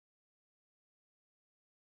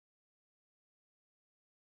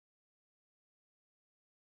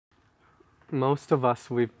most of us,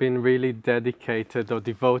 we've been really dedicated or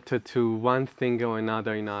devoted to one thing or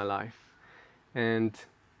another in our life. And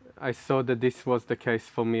I saw that this was the case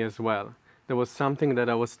for me as well. There was something that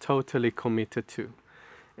I was totally committed to.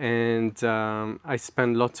 And I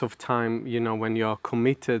spent lots of time, you know, when you're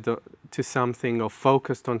committed to something or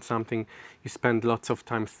focused on something, you spend lots of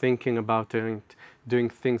time thinking about it, doing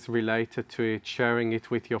things related to it, sharing it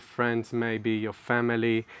with your friends, maybe your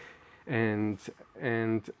family, and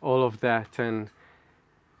all of that. And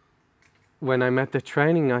when I met the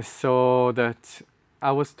training, I saw that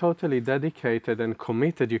I was totally dedicated and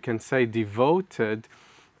committed, you can say devoted,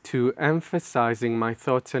 to emphasizing my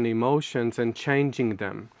thoughts and emotions and changing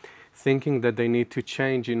them, thinking that they need to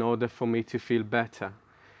change in order for me to feel better.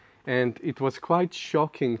 And it was quite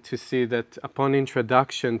shocking to see that upon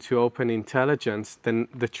introduction to open intelligence,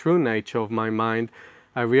 the true nature of my mind,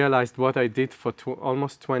 I realized what I did for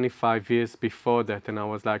almost 25 years before that, and I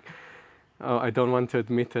was like, oh, I don't want to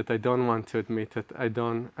admit it, I don't want to admit it, I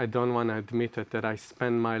don't want to admit it, that I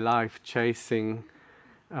spend my life chasing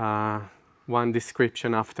one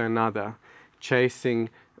description after another, chasing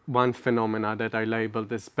one phenomena that I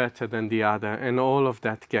labeled as better than the other, and all of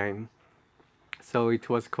that game. So it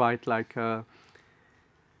was quite like a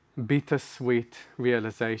bittersweet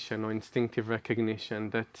realization or instinctive recognition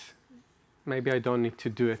that maybe I don't need to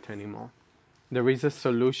do it anymore. There is a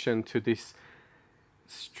solution to this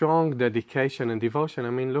strong dedication and devotion. I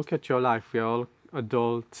mean, look at your life. We are all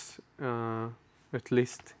adults, at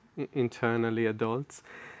least internally adults.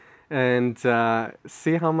 And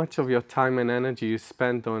see how much of your time and energy you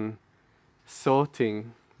spend on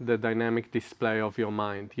sorting the dynamic display of your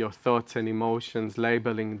mind, your thoughts and emotions,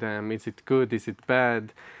 labeling them. Is it good? Is it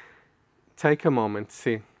bad? Take a moment,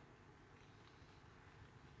 see.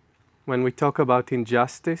 When we talk about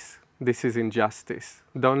injustice, this is injustice.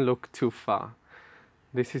 Don't look too far.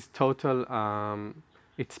 This is total,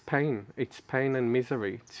 it's pain and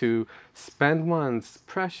misery to spend one's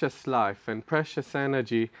precious life and precious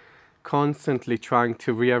energy constantly trying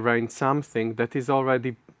to rearrange something that is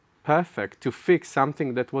already perfect, to fix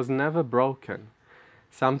something that was never broken,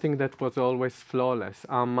 something that was always flawless,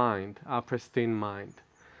 our mind, our pristine mind.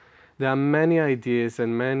 There are many ideas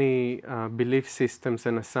and many belief systems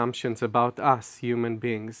and assumptions about us, human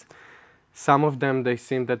beings. Some of them, they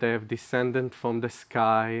seem that they have descended from the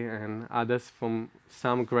sky, and others from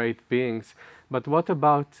some great beings. But what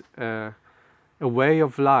about a way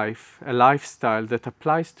of life, a lifestyle that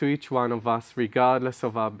applies to each one of us regardless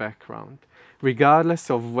of our background, regardless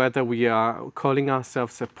of whether we are calling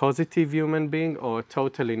ourselves a positive human being or a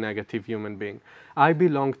totally negative human being? I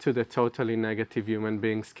belong to the totally negative human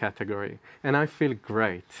beings category, and I feel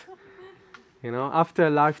great. You know, after a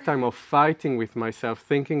lifetime of fighting with myself,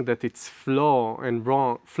 thinking that it's flawed and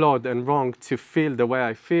wrong to feel the way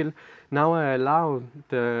I feel, now I allow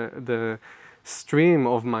the stream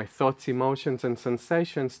of my thoughts, emotions, and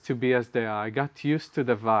sensations to be as they are. I got used to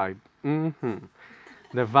the vibe.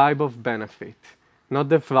 The vibe of benefit, not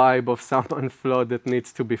the vibe of someone flawed that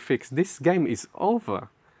needs to be fixed. This game is over.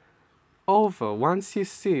 Once you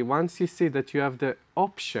see that you have the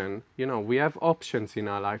option, you know, we have options in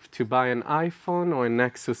our life to buy an iPhone or a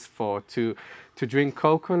Nexus 4, to drink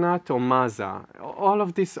coconut or maza, all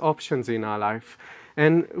of these options in our life.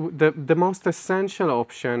 And the most essential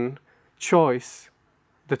option, choice,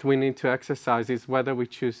 that we need to exercise is whether we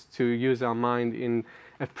choose to use our mind in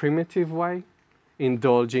a primitive way,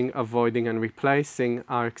 indulging, avoiding, and replacing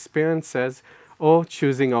our experiences, or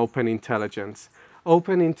choosing open intelligence.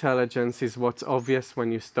 Open intelligence is what's obvious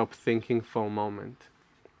when you stop thinking for a moment.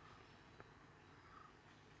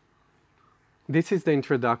 This is the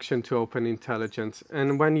introduction to open intelligence,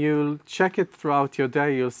 and when you check it throughout your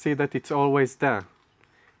day, you'll see that it's always there.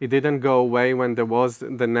 It didn't go away when there was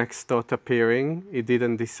the next thought appearing. It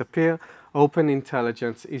didn't disappear. Open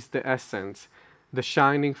intelligence is the essence, the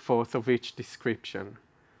shining forth of each description.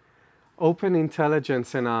 Open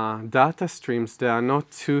intelligence and our data streams, they are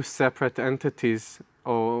not two separate entities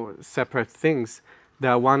or separate things. They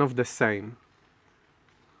are one of the same.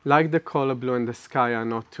 Like the color blue and the sky are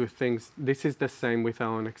not two things, this is the same with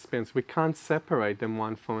our own experience. We can't separate them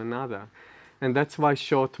one from another. And that's why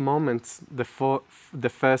short moments, the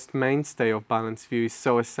first mainstay of balanced view, is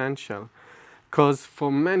so essential. Because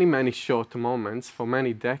for many, many short moments, for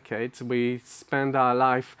many decades, we spend our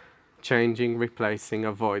life changing, replacing,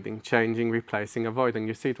 avoiding, changing, replacing, avoiding.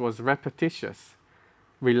 You see, it was repetitious,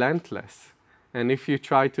 relentless. And if you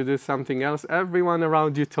try to do something else, everyone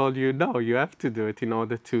around you told you, no, you have to do it in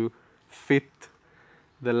order to fit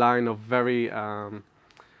the line of very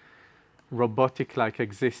robotic-like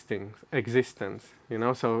existence, you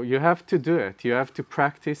know. So you have to do it. You have to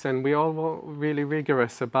practice, and we all really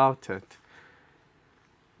rigorous about it.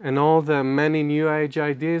 And all the many New Age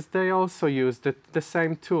ideas, they also use the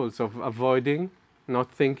same tools of avoiding, not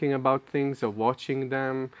thinking about things, or watching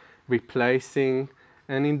them, replacing,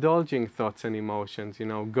 and indulging thoughts and emotions, you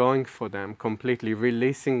know, going for them completely,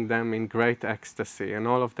 releasing them in great ecstasy, and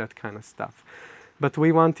all of that kind of stuff. But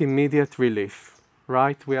we want immediate relief,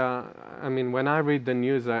 right? I mean, when I read the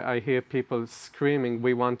news, I hear people screaming,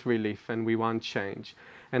 we want relief and we want change.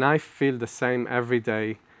 And I feel the same every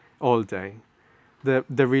day, all day.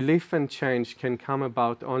 The relief and change can come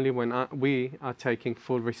about only when we are taking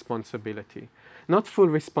full responsibility. Not full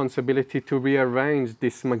responsibility to rearrange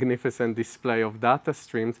this magnificent display of data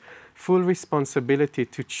streams, full responsibility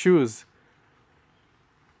to choose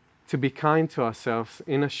to be kind to ourselves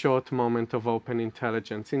in a short moment of open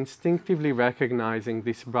intelligence, instinctively recognizing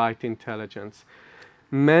this bright intelligence.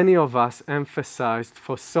 Many of us emphasized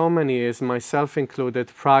for so many years, myself included,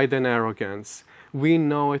 pride and arrogance. We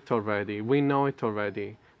know it already. We know it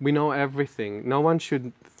already. We know everything. No one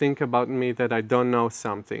should think about me that I don't know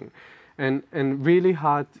something. And really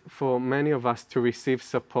hard for many of us to receive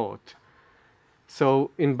support.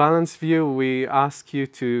 So in Balanced View, we ask you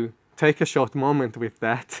to take a short moment with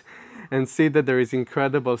that and see that there is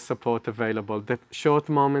incredible support available. The short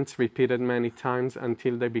moments repeated many times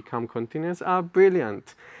until they become continuous are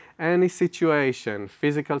brilliant. Any situation,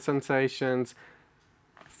 physical sensations,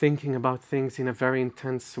 thinking about things in a very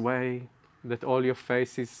intense way, that all your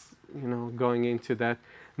face is, you know, going into that,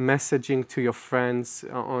 messaging to your friends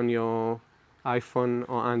on your iPhone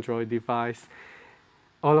or Android device,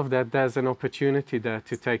 all of that, there's an opportunity there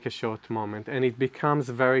to take a short moment. And it becomes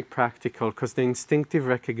very practical because the instinctive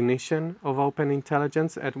recognition of open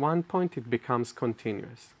intelligence, at one point it becomes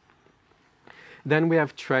continuous. Then we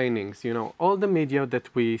have trainings, you know, all the media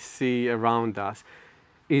that we see around us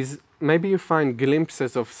is, maybe you find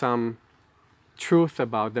glimpses of some truth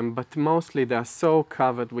about them, but mostly they're so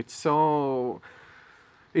covered with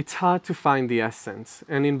it's hard to find the essence.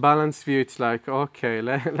 And in Balanced View, it's like, okay,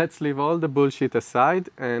 let's leave all the bullshit aside,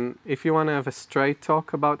 and if you want to have a straight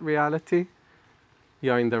talk about reality,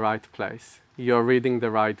 you're in the right place. You're reading the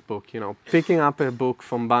right book, you know. Picking up a book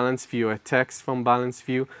from Balanced View, a text from Balanced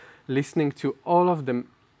View, listening to all of the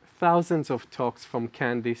thousands of talks from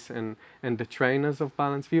Candice and the trainers of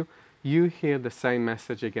Balanced View, you hear the same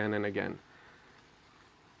message again and again.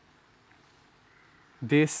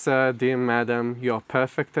 Dear sir, dear madam, you are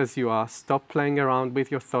perfect as you are. Stop playing around with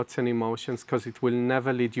your thoughts and emotions because it will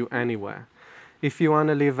never lead you anywhere. If you want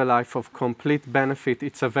to live a life of complete benefit,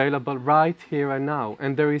 it's available right here and now.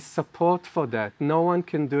 And there is support for that. No one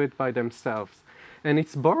can do it by themselves. And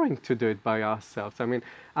it's boring to do it by ourselves. I mean,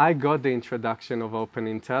 I got the introduction of open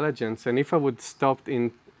intelligence, and if I would stop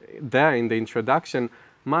there in the introduction,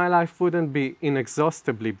 my life wouldn't be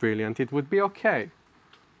inexhaustibly brilliant. It would be okay.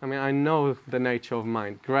 I mean, I know the nature of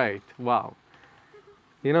mind. Great. Wow.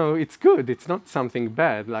 You know, it's good. It's not something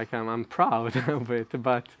bad. Like, I'm proud of it.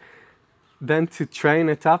 But then to train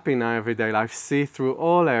it up in our everyday life, see through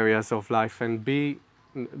all areas of life, and be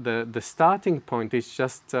the starting point is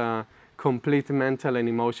just complete mental and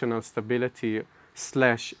emotional stability /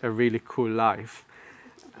 a really cool life.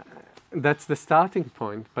 That's the starting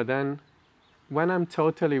point. But then when I'm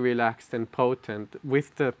totally relaxed and potent,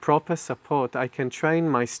 with the proper support, I can train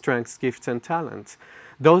my strengths, gifts, and talents.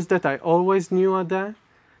 Those that I always knew are there,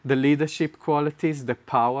 the leadership qualities, the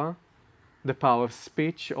power of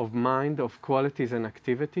speech, of mind, of qualities and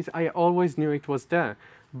activities, I always knew it was there.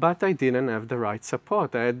 But I didn't have the right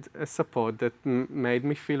support. I had a support that made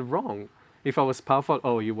me feel wrong. If I was powerful,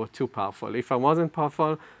 oh, you were too powerful. If I wasn't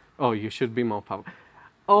powerful, oh, you should be more powerful.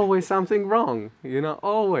 Always something wrong, you know,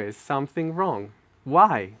 always something wrong.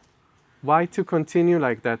 Why? Why to continue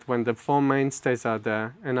like that when the four mainstays are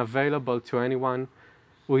there and available to anyone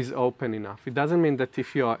who is open enough? It doesn't mean that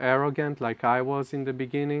if you are arrogant like I was in the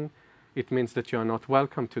beginning, it means that you are not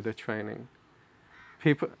welcome to the training.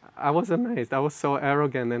 I was amazed. I was so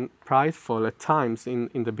arrogant and prideful at times in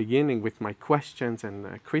the beginning with my questions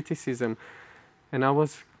and criticism, and I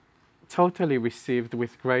was totally received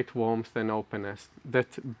with great warmth and openness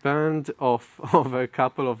that burned off over a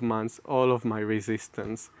couple of months all of my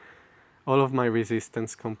resistance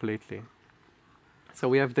completely. So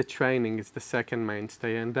we have the training, is the second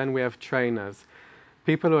mainstay, and then we have trainers,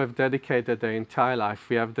 people who have dedicated their entire life.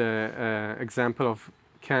 We have the example of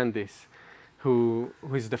Candice, who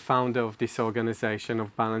is the founder of this organization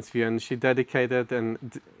of Balanced View, and she dedicated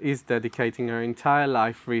and is dedicating her entire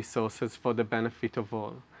life resources for the benefit of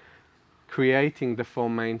all, creating the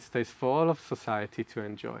four mainstays for all of society to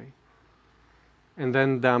enjoy. And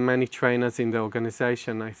then there are many trainers in the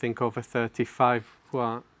organization, I think over 35, who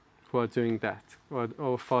are doing that,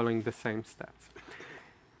 or following the same steps.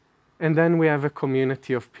 And then we have a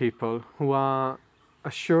community of people who are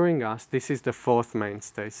assuring us, this is the fourth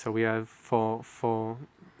mainstay, so we have four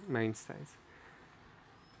mainstays.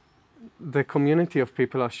 The community of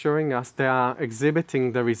people assuring us they are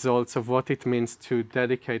exhibiting the results of what it means to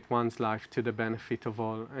dedicate one's life to the benefit of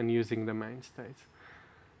all and using the mainstays.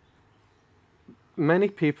 Many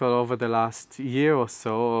people over the last year or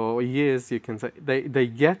so, or years you can say, they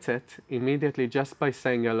get it immediately just by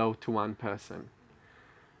saying hello to one person.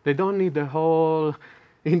 They don't need the whole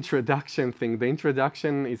introduction thing. The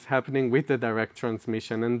introduction is happening with the direct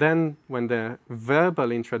transmission, and then when the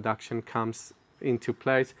verbal introduction comes into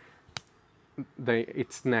place,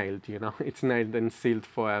 it's nailed, you know, it's nailed and sealed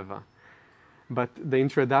forever. But the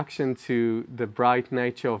introduction to the bright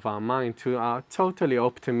nature of our mind, to our totally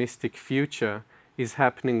optimistic future, is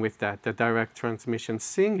happening with that, the direct transmission,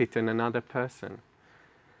 seeing it in another person.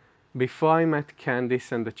 Before I met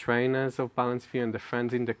Candice and the trainers of Balanced View and the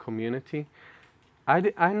friends in the community,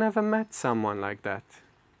 I never met someone like that.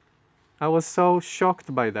 I was so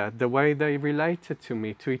shocked by that, the way they related to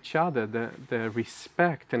me, to each other, the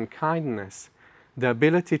respect and kindness, the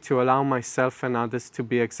ability to allow myself and others to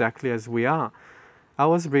be exactly as we are. I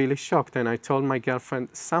was really shocked, and I told my girlfriend,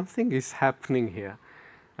 something is happening here.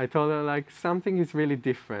 I told her, like, something is really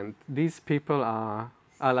different. These people are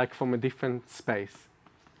like from a different space,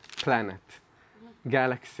 planet,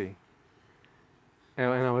 galaxy. And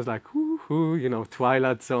I was like, ooh, you know,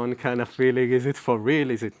 Twilight Zone kind of feeling. Is it for real?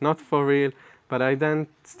 Is it not for real? But I then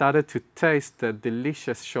started to taste the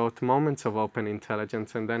delicious short moments of open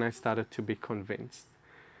intelligence, and then I started to be convinced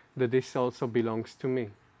that this also belongs to me.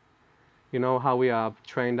 You know how we are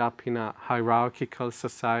trained up in a hierarchical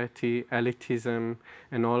society, elitism,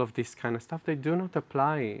 and all of this kind of stuff. They do not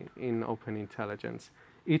apply in open intelligence.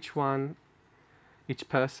 Each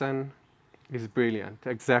person is brilliant,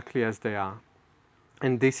 exactly as they are.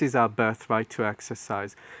 And this is our birthright to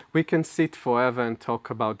exercise. We can sit forever and talk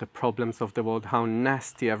about the problems of the world, how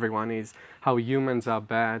nasty everyone is, how humans are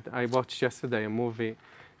bad. I watched yesterday a movie. It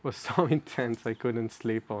was so intense I couldn't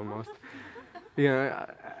sleep almost.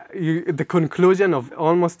 The conclusion of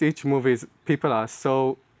almost each movie is people are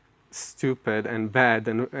so stupid and bad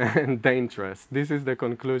and dangerous. This is the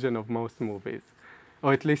conclusion of most movies.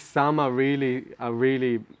 Or at least some are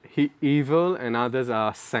really evil and others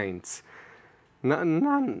are saints.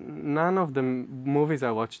 None of the movies I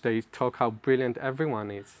watch, they talk how brilliant everyone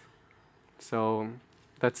is. So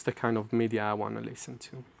that's the kind of media I want to listen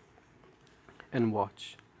to and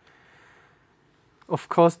watch. Of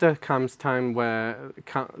course, there comes time where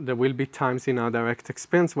there will be times in our direct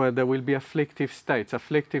experience where there will be afflictive states.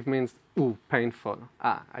 Afflictive means, ooh, painful.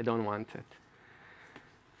 I don't want it.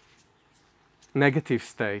 Negative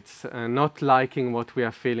states, not liking what we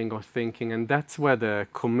are feeling or thinking, and that's where the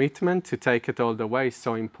commitment to take it all the way is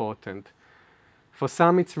so important. For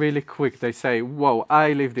some it's really quick, they say, whoa,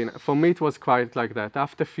 I lived in, for me it was quite like that.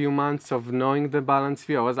 After a few months of knowing the Balanced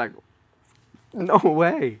View, I was like, no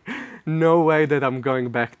way that I'm going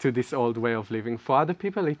back to this old way of living. For other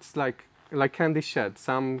people it's like Candy Shed,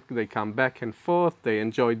 some they come back and forth, they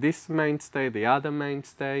enjoy this mainstay, the other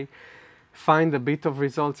mainstay, find a bit of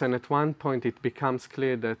results, and at one point it becomes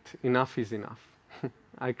clear that enough is enough.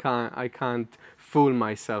 I can't fool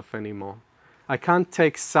myself anymore. I can't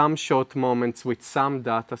take some short moments with some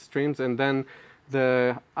data streams and then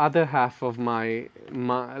the other half of my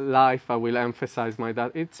life I will emphasize my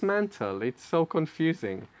data. It's mental, it's so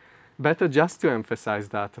confusing. Better just to emphasize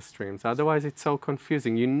data streams, otherwise it's so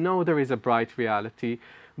confusing. You know there is a bright reality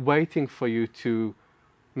waiting for you to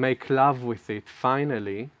make love with it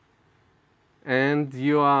finally, and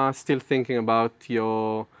you are still thinking about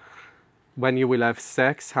when you will have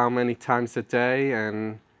sex, how many times a day,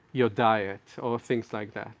 and your diet, or things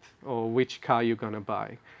like that, or which car you're going to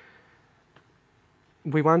buy.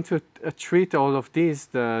 We want to treat all of these,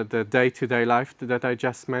 the day-to-day life that I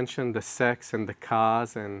just mentioned, the sex and the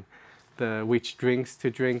cars and which drinks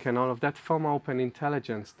to drink and all of that, from open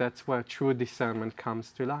intelligence. That's where true discernment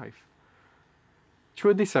comes to life.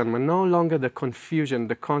 True discernment, no longer the confusion,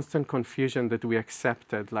 the constant confusion that we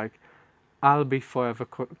accepted, like, I'll be forever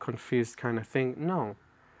confused kind of thing. No.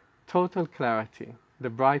 Total clarity, the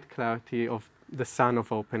bright clarity of the sun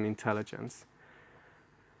of open intelligence.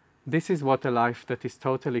 This is what a life that is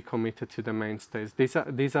totally committed to the mainstays. These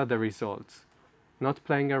are the results. Not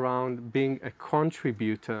playing around, being a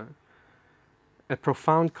contributor, a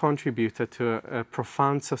profound contributor to a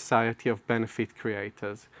profound society of benefit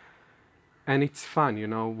creators. And it's fun, you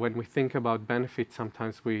know, when we think about benefits,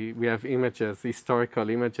 sometimes we have images, historical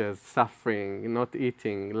images, suffering, not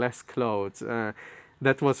eating, less clothes.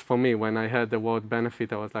 That was for me, when I heard the word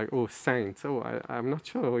benefit, I was like, oh, saints. Oh, I'm not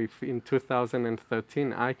sure if in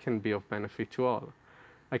 2013 I can be of benefit to all.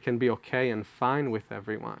 I can be okay and fine with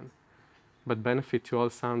everyone. But benefit to all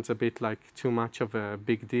sounds a bit like too much of a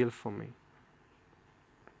big deal for me.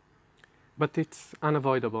 But it's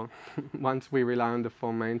unavoidable. Once we rely on the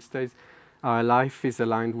four mainstays, our life is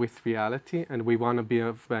aligned with reality and we want to be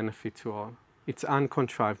of benefit to all. It's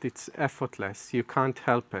uncontrived, it's effortless, you can't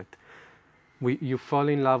help it. You fall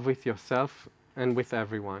in love with yourself and with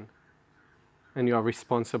everyone, and you are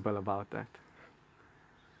responsible about that.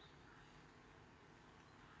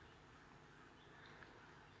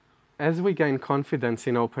 As we gain confidence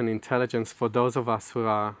in open intelligence, for those of us who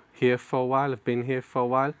are here for a while, have been here for a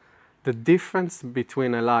while, the difference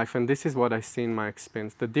between a life, and this is what I see in my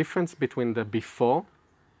experience, the difference between the before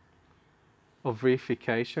of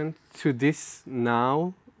reification to this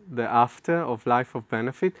now, the after of life of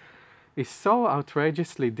benefit, is so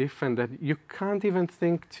outrageously different that you can't even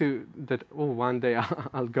think that, oh, one day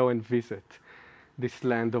I'll go and visit this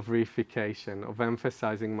land of reification, of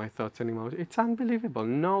emphasizing my thoughts and emotions. It's unbelievable.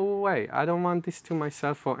 No way. I don't want this to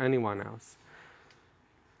myself or anyone else.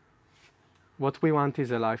 What we want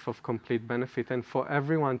is a life of complete benefit, and for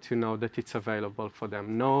everyone to know that it's available for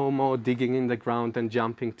them. No more digging in the ground and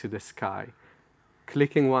jumping to the sky.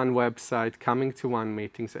 Clicking one website, coming to one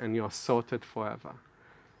meetings, and you're sorted forever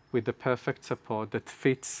with the perfect support that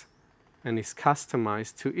fits and is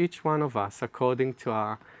customized to each one of us according to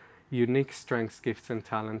our unique strengths, gifts, and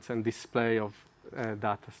talents, and display of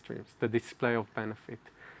data streams, the display of benefit.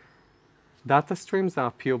 Data streams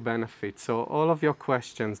are pure benefit. So all of your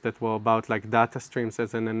questions that were about like data streams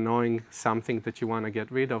as an annoying something that you want to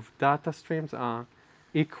get rid of, data streams are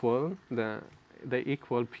equal, they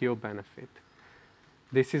equal pure benefit.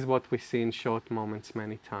 This is what we see in short moments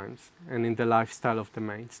many times, and in the lifestyle of the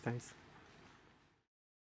mainstays.